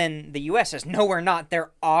 Yeah. And then the U.S. says, no, we're not.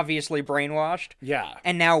 They're obviously brainwashed. Yeah.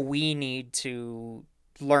 And now we need to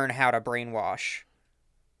learn how to brainwash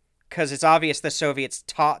because it's obvious the Soviets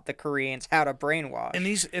taught the Koreans how to brainwash.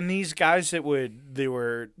 And these guys they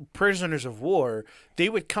were prisoners of war, they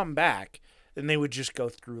would come back and they would just go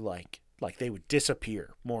through like they would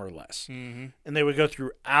disappear more or less. Mm-hmm. And they would go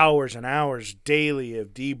through hours and hours daily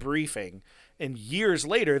of debriefing, and years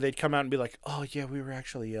later they'd come out and be like, "Oh yeah, we were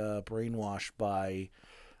actually brainwashed by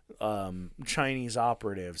Chinese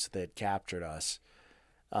operatives that captured us."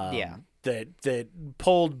 That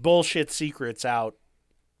pulled bullshit secrets out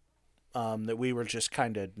that we were just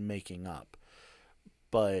kind of making up.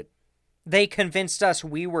 But they convinced us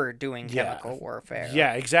we were doing chemical warfare.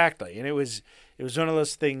 Yeah, exactly. And it was one of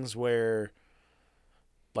those things where,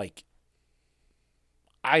 like,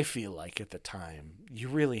 I feel like at the time you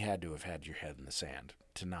really had to have had your head in the sand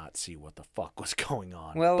to not see what the fuck was going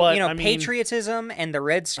on. Well, but, patriotism and the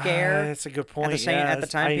Red Scare. That's a good point. At the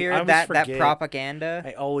time period, that propaganda.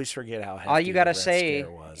 I always forget how hefty all you gotta the Red say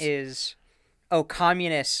Scare was. is, "Oh,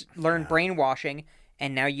 communists learned brainwashing,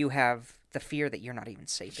 and now you have the fear that you're not even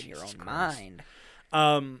safe in your own mind."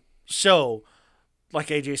 So, like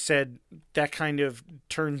AJ said, that kind of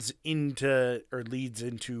turns into or leads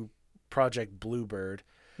into Project Bluebird.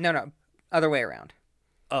 No, other way around.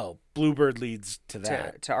 Oh, Bluebird leads to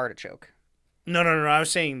that. To Artichoke. No. I was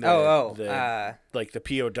saying the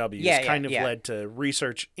POWs kind of led to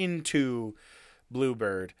research into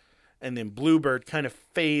Bluebird, and then Bluebird kind of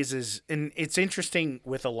phases. And it's interesting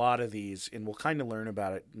with a lot of these, and we'll kind of learn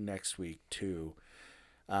about it next week too,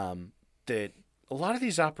 that a lot of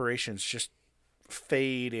these operations just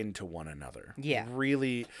fade into one another. Yeah.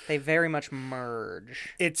 Really. They very much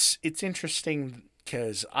merge. It's interesting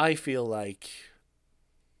because I feel like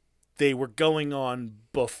they were going on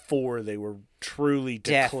before they were truly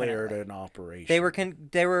declared an operation.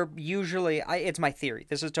 They were usually, it's my theory.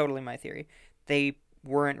 This is totally my theory. They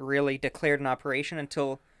weren't really declared an operation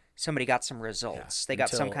until somebody got some results. They got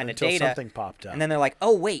some kind of data. Until something popped up. And then they're like,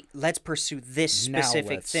 "Oh wait, let's pursue this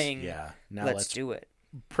specific thing. Now let's do it.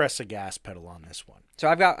 Press a gas pedal on this one." So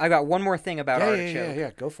I've got one more thing about Artichoke. Yeah,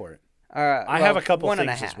 go for it. I have a couple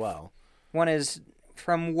things as well. One is,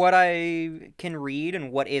 from what I can read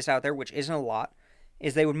and what is out there, which isn't a lot,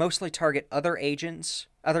 is they would mostly target other agents,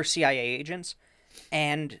 other CIA agents,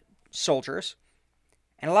 and soldiers.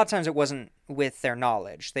 And a lot of times it wasn't with their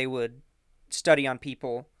knowledge. They would study on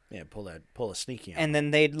people. Yeah, pull a sneaky on. And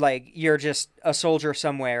then they'd you're just a soldier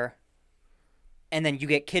somewhere, and then you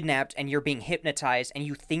get kidnapped and you're being hypnotized and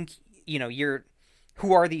you think,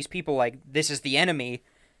 who are these people? Like, this is the enemy.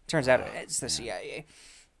 Turns out it's the CIA.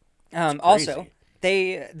 Also,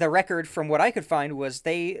 the record from what I could find was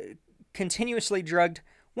they continuously drugged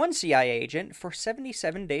one CIA agent for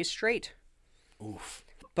 77 days straight. Oof.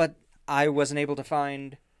 But I wasn't able to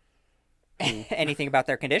find anything about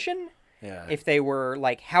their condition. Yeah. If they were,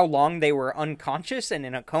 how long they were unconscious and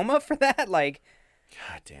in a coma for that, God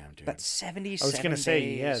damn, dude. But 77 days. I was going to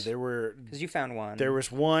say, there were... Because you found one. There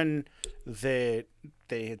was one that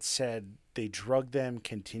they had said they drugged them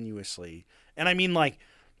continuously. And I mean,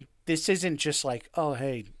 this isn't just oh,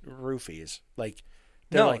 hey, roofies.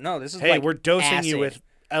 No, this is hey, we're dosing acid. You with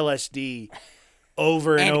LSD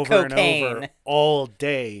over and over cocaine. and over all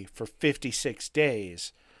day for 56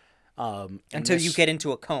 days. Until you get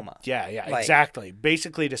into a coma. Yeah, exactly.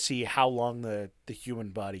 Basically to see how long the human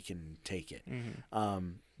body can take it. Mm-hmm.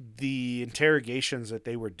 The interrogations that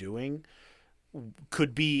they were doing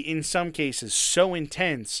could be, in some cases, so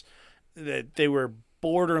intense that they were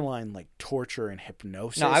borderline torture and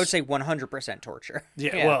hypnosis. No, I would say 100% torture.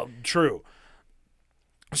 Yeah, well, true.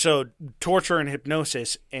 So torture and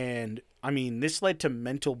hypnosis, and I mean, this led to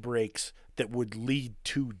mental breaks that would lead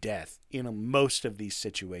to death in most of these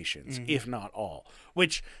situations, if not all.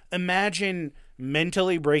 Which, imagine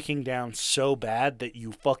mentally breaking down so bad that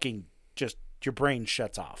you fucking your brain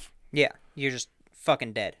shuts off. Yeah, you're just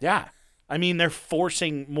fucking dead. Yeah. I mean, they're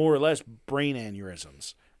forcing more or less brain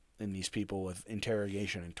aneurysms in these people with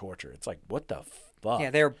interrogation and torture. It's what the fuck?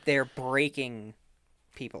 Yeah, they're breaking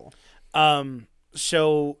people.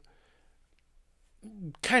 So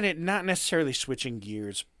kind of not necessarily switching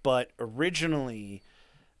gears, but originally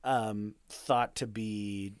thought to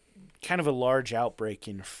be kind of a large outbreak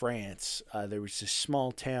in France. There was this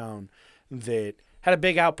small town that had a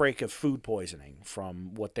big outbreak of food poisoning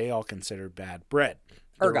from what they all considered bad bread.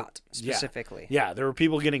 Ergot, specifically. Yeah, there were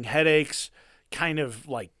people getting headaches, kind of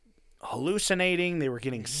hallucinating. They were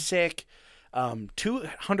getting sick.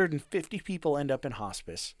 250 people end up in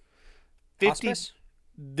hospice. Hospice?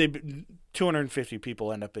 250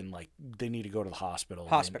 people end up in they need to go to the hospital.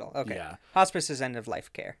 Okay. Yeah. Hospice is end of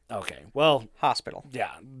life care. Okay. Well, hospital.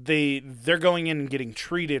 Yeah. They're going in and getting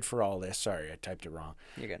treated for all this. Sorry, I typed it wrong.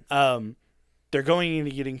 You're good. They're going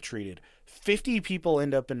into getting treated. 50 people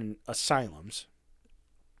end up in asylums.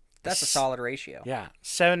 That's a solid ratio. Yeah.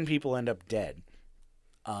 7 people end up dead.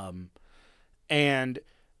 And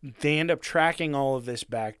they end up tracking all of this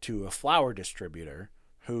back to a flour distributor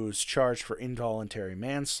who's charged for involuntary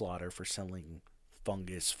manslaughter for selling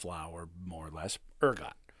fungus flour, more or less,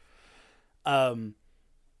 ergot.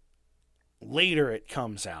 Later it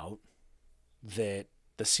comes out that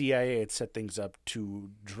the CIA had set things up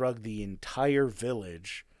to drug the entire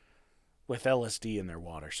village with LSD in their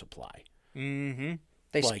water supply. Mm-hmm.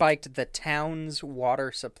 They Like- spiked the town's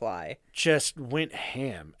water supply. Just went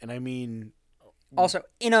ham. And I mean... Also,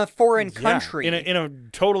 in a foreign country. In a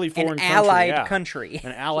totally foreign an country. allied yeah. country.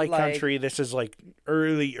 An allied Like- country. This is like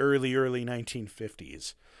early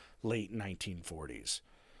 1950s. Late 1940s.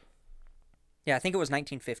 Yeah, I think it was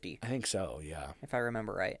 1950, I think so, yeah. if I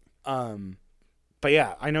remember right. But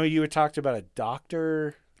yeah, I know you had talked about a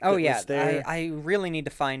doctor. Oh, that yeah. was there. I really need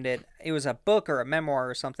to find it. It was a book or a memoir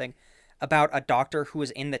or something about a doctor who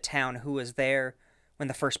was in the town who was there when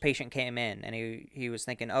the first patient came in. And he was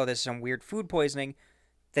thinking, oh, this is some weird food poisoning.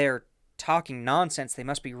 They're talking nonsense. They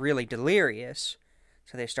must be really delirious.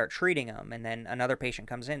 So they start treating him. And then another patient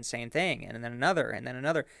comes in, same thing. And then another, and then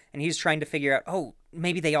another. And he's trying to figure out, oh,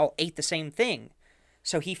 maybe they all ate the same thing.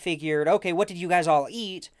 So he figured, okay, what did you guys all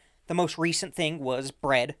eat? The most recent thing was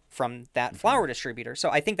bread from that flour distributor. So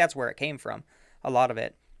I think that's where it came from. A lot of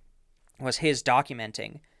it was his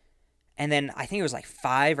documenting. And then I think it was like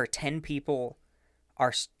 5 or 10 people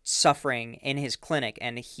are suffering in his clinic,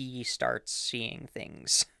 and he starts seeing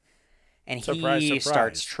things. And Surprise, he surprise.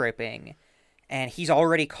 starts tripping. And he's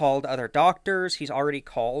already called other doctors. He's already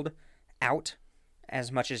called out as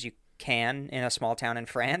much as you can in a small town in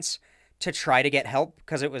France to try to get help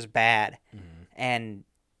because it was bad. And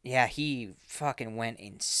yeah, he fucking went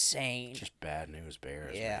insane. Just bad news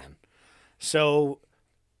bears, Yeah. man. So,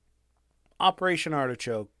 Operation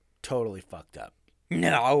Artichoke totally fucked up.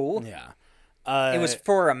 No. Yeah. It was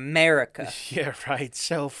for America. Yeah, right.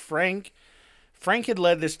 So Frank had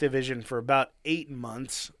led this division for about 8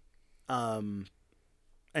 months,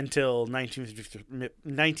 until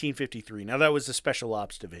 1953. Now that was the Special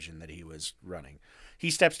Ops division that he was running.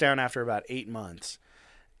 He steps down after about 8 months,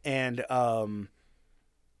 and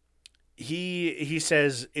he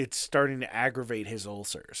says it's starting to aggravate his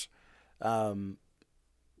ulcers,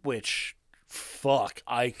 which fuck,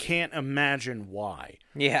 I can't imagine why.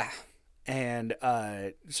 Yeah. And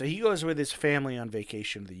so he goes with his family on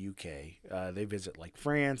vacation to the UK. They visit like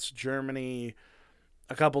France, Germany,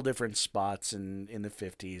 a couple different spots in the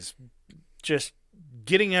 50s. Just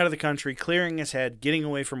getting out of the country, clearing his head, getting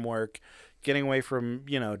away from work, getting away from,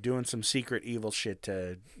 doing some secret evil shit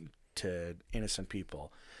to innocent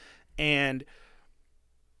people. And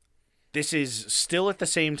this is still at the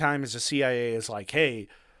same time as the CIA is like, hey,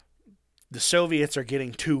 the Soviets are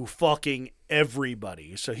getting to fucking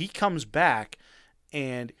everybody. So he comes back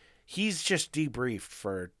and he's just debriefed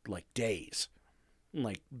for like days.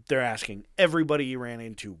 Like they're asking everybody he ran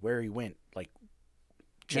into where he went, like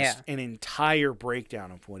just an entire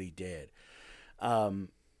breakdown of what he did. And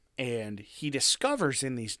he discovers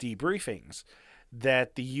in these debriefings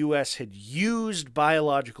that the U.S. had used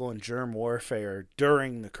biological and germ warfare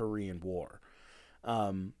during the Korean War.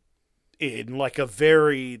 In like a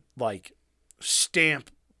very like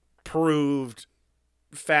stamp-proved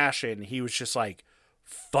fashion, he was just like,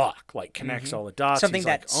 fuck, like connects all the dots. Something He's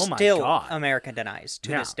that like, oh my still God. America denies to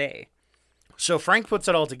this day. So Frank puts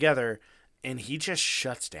it all together, and he just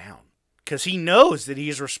shuts down because he knows that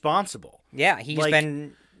he's responsible. Yeah, he's Like,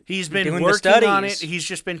 been He's been doing the working on it. studies. He's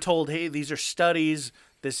just been told, hey, these are studies.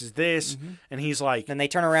 This is this. And he's like, then they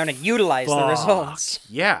turn around and utilize the fuck, results.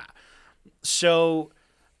 Yeah. So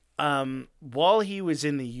while he was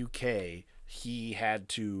in the UK, he had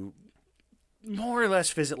to more or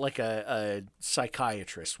less visit like a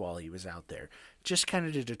psychiatrist while he was out there, just kind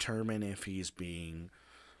of to determine if he's being,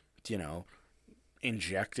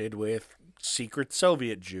 injected with secret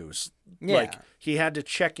Soviet juice. Yeah. Like he had to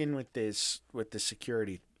check in with this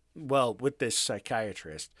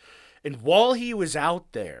psychiatrist. And while he was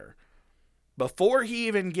out there, before he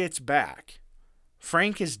even gets back,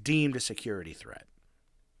 Frank is deemed a security threat.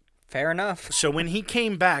 Fair enough. So when he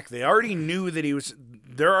came back, they already knew that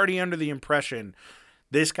they're already under the impression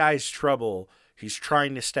this guy's trouble. He's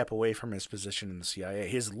trying to step away from his position in the CIA,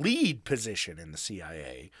 his lead position in the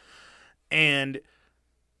CIA. And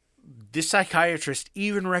this psychiatrist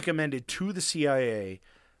even recommended to the CIA,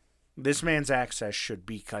 this man's access should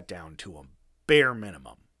be cut down to a bare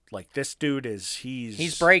minimum. Like this dude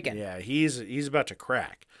he's breaking. Yeah, he's about to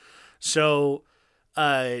crack. So,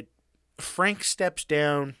 Frank steps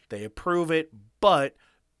down. They approve it, but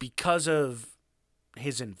because of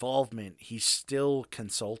his involvement, he's still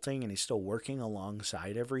consulting and he's still working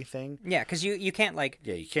alongside everything. Yeah, because you can't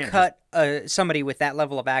you can't cut somebody with that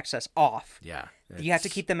level of access off. Yeah. You have to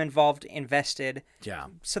keep them involved, invested, Yeah.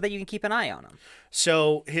 so that you can keep an eye on them.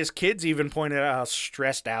 So his kids even pointed out how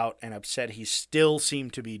stressed out and upset he still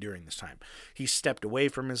seemed to be during this time. He stepped away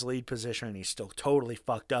from his lead position and he's still totally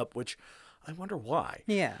fucked up, which I wonder why.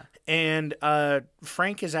 Yeah. And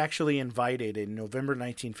Frank is actually invited in November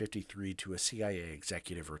 1953 to a CIA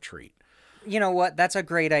executive retreat. You know what? That's a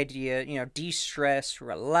great idea. De-stress,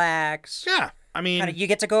 relax. Yeah. I mean, You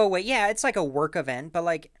get to go away. Yeah, it's like a work event,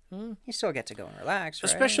 but you still get to go and relax, right?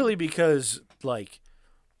 especially because,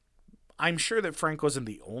 I'm sure that Frank wasn't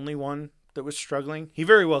the only one that was struggling. He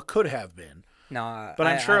very well could have been. No, But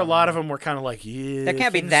I'm sure a lot of them were kind of like, yeah. There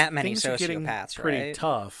can't be that many things are getting sociopaths, pretty right?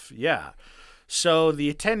 tough. Yeah. So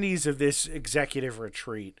the attendees of this executive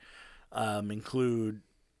retreat include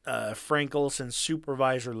Frank Olson's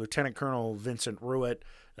supervisor, Lieutenant Colonel Vincent Ruett.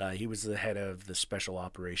 He was the head of the Special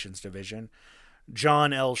Operations Division.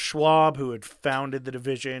 John L. Schwab, who had founded the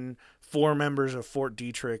division. 4 members of Fort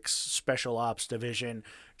Detrick's Special Ops Division.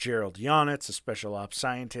 Gerald Yonitz, a Special Ops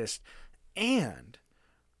scientist. And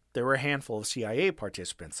there were a handful of CIA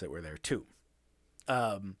participants that were there too.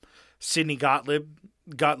 Sidney Gottlieb,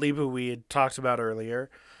 who we had talked about earlier.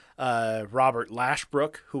 Robert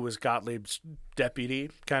Lashbrook, who was Gottlieb's deputy,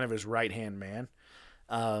 kind of his right-hand man.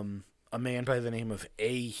 A man by the name of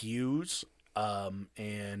A. Hughes,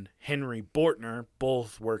 and Henry Bortner,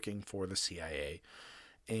 both working for the CIA.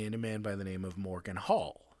 And a man by the name of Morgan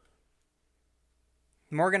Hall.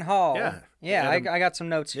 Morgan Hall. Yeah. I got some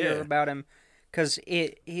notes here Yeah. about him. Because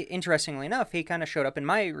interestingly enough, he kind of showed up in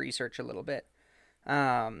my research a little bit.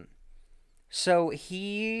 So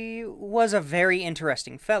he was a very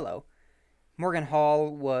interesting fellow. Morgan Hall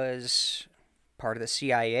was part of the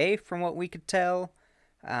CIA, from what we could tell.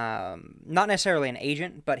 Not necessarily an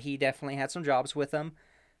agent, but he definitely had some jobs with them.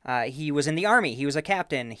 He was in the Army. He was a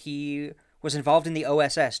captain. He was involved in the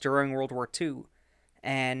OSS during World War II.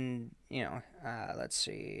 And, let's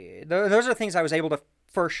see. Those are things I was able to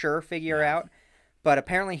for sure figure out. But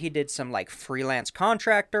apparently he did some freelance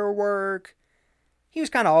contractor work. He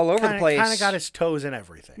was kind of all over the place. Kind of got his toes in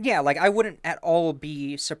everything. Yeah, I wouldn't at all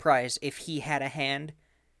be surprised if he had a hand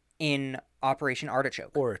in Operation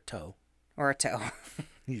Artichoke. Or a toe. Or a toe.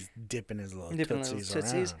 He's dipping his little Tootsies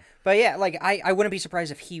tootsies around. But yeah, I wouldn't be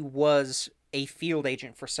surprised if he was a field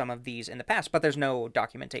agent for some of these in the past, but there's no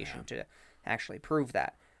documentation to actually prove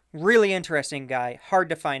that. Really interesting guy. Hard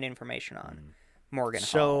to find information on. Morgan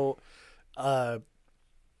Hall. So,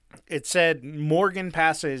 it said Morgan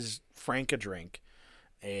passes Frank a drink,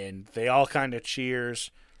 and they all kind of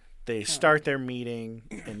cheers. They start their meeting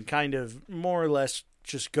and kind of more or less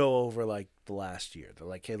just go over the last year. They're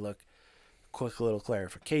like, hey, look, quick little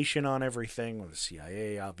clarification on everything with the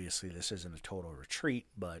CIA. Obviously, this isn't a total retreat,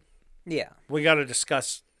 but Yeah. we got to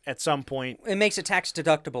discuss at some point. It makes it tax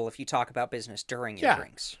deductible if you talk about business during your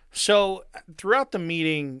drinks. So throughout the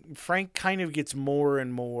meeting, Frank kind of gets more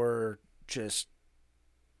and more just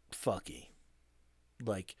fucky.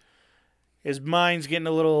 His mind's getting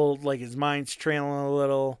a little, his mind's trailing a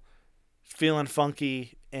little, feeling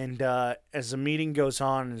funky. And as the meeting goes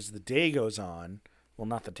on, as the day goes on, well,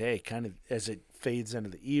 not the day, kind of as it fades into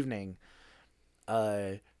the evening,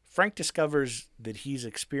 Frank discovers that he's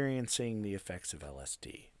experiencing the effects of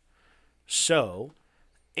LSD. So,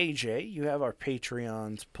 AJ, you have our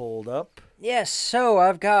Patreons pulled up. Yes, so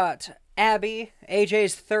I've got Abby,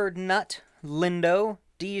 AJ's third nut, Lindo,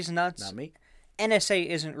 D's nuts, Not me. NSA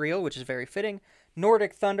Isn't Real, which is very fitting,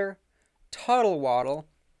 Nordic Thunder, Toddle Waddle,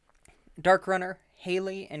 Dark Runner,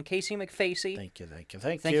 Haley, and Casey McFacey. Thank you.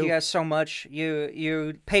 Thank you guys so much.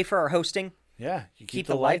 You pay for our hosting. Yeah, you Keep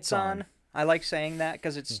the lights on. I like saying that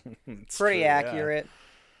because it's pretty true, yeah. accurate.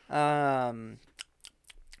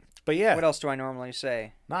 But yeah, What else do I normally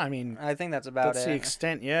say? no, I mean, I think that's about that's it. the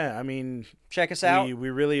extent. Yeah, I mean, Check us out. we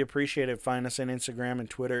really appreciate it. Find us on Instagram and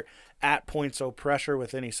Twitter at @PointSoPressure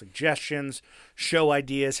with any suggestions, show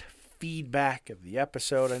ideas, feedback of the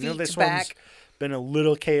episode. I know this one's Feedback. been a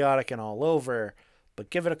little chaotic and all over,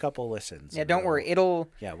 but give it a couple listens. Yeah, and don't worry.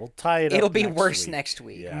 we'll tie it up. It'll be next worse week. next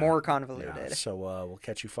week. Yeah. More convoluted. Yeah. So we'll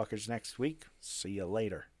catch you fuckers next week. See you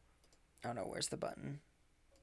later. Oh no, where's the button?